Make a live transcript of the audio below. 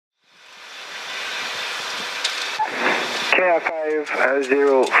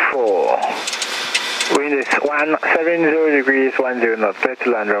KR504. Wind is 170 degrees, 10 knots. Clear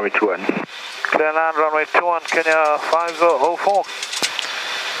to land runway 21. Clear land runway 21, Kenya 5004.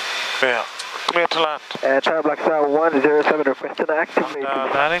 Yeah, clear to land. Tower Black Star 107 requesting activate.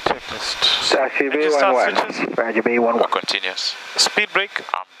 Landing checklist. Taxi B11. Roger B11. Continuous. Speed brake.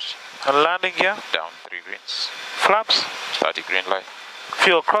 Armed. And landing gear. Down 3 greens. Flaps. 30 green light.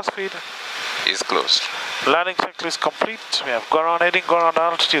 Fuel crossfeed. Is closed. Landing checklist complete. We have ground heading, ground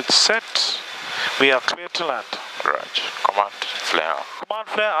altitude set. We are clear to land. Roger. Command. Flare. Command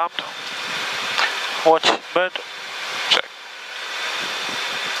flare armed. Watch bird. Check.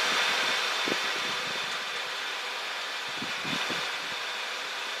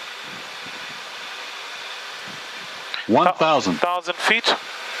 $1,000 feet.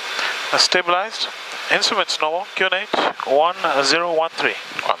 Stabilized. Instruments normal. QNH 1013.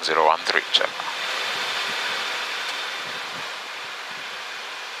 1013. Check.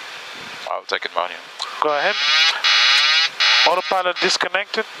 I'll take it manual. Go ahead. Autopilot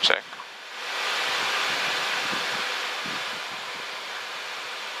disconnected. Check.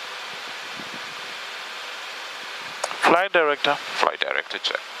 Flight director. Flight director.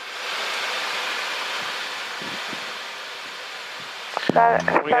 Check. We have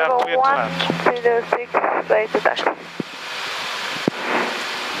clear to land. 106, ready to taxi.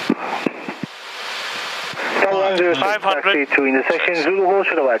 500 to intersection Zulu hold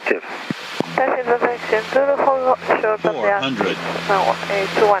short of active. Taxi intersection Zulu hold short of the 400. No,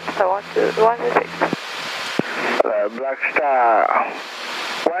 21, so 106. Black Star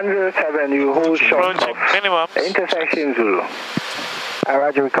 107, you hold short Approaching of minimum. intersection Zulu.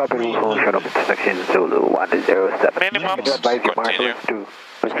 Roger, we copy, we hold short of intersection Zulu 107. Minimum. Continue. To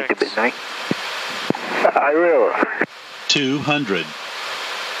midnight. I will. 200.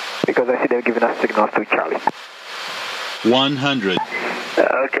 Because I see they're giving us signals to Charlie. 100.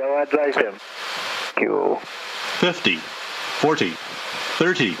 Okay, I'll advise them. Q. 50. 40.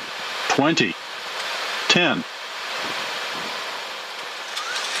 30. 20. 10.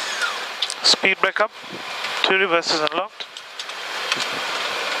 Speed brake up. 2 reverses unlocked.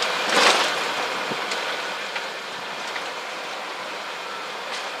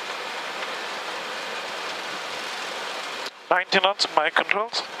 $90 knots, mic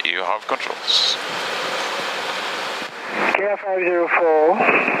controls. You have controls. KR504.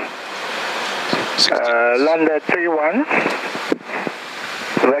 Land at 31.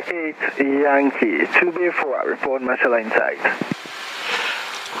 Vacate Yankee 2B4. Report Marshall inside.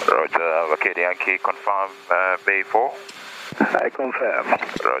 Roger, vacate Yankee, confirm Bay 4. I confirm.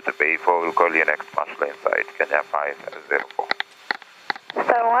 Roger, Bay 4 will call you next Marshall inside, Kenya 504.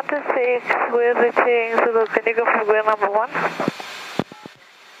 Star 126, we're reaching Zulu. Can you go for gear number 1?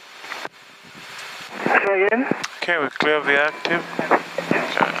 Say again? Okay, we clear the active.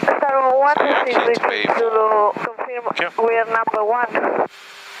 Star 126, reaching Zulu. Confirm we're number 1.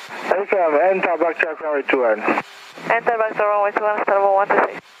 Confirm. Enter back to runway 21. Enter back to runway 21, Star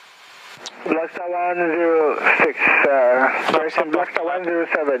 126. Black Star 106, person Black Star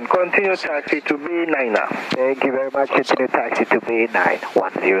 107, continue taxi to B9 now. Thank you very much, continue taxi to B9,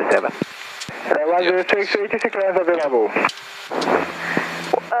 107. 106, 86 lines available.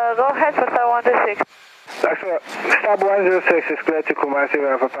 Go ahead for Star 126. Stab 106 is clear to Kumasi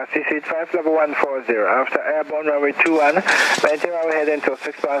for Pacific seat 5 level 140. After airborne runway 21, maintain our head until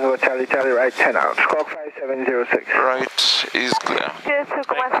 6 miles over Charlie right 10 out. Squawk 5706. Right is clear. Clear to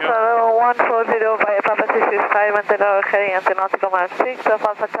Kumasi level 140 via Papa 665, maintain our heading until nautical mile 6 of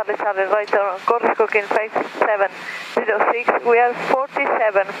Alpha Charlie right on course cooking 5706. We are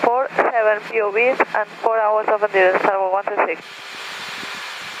 47 POVs and 4 hours of endurance, Star 126.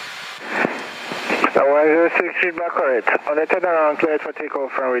 106 feedback correct. On the turnaround, cleared for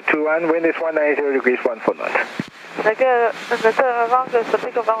takeoff from runway 21. Wind is 190 degrees, 14 knots. The turnaround is for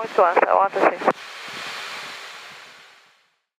takeoff runway 21, Star 126.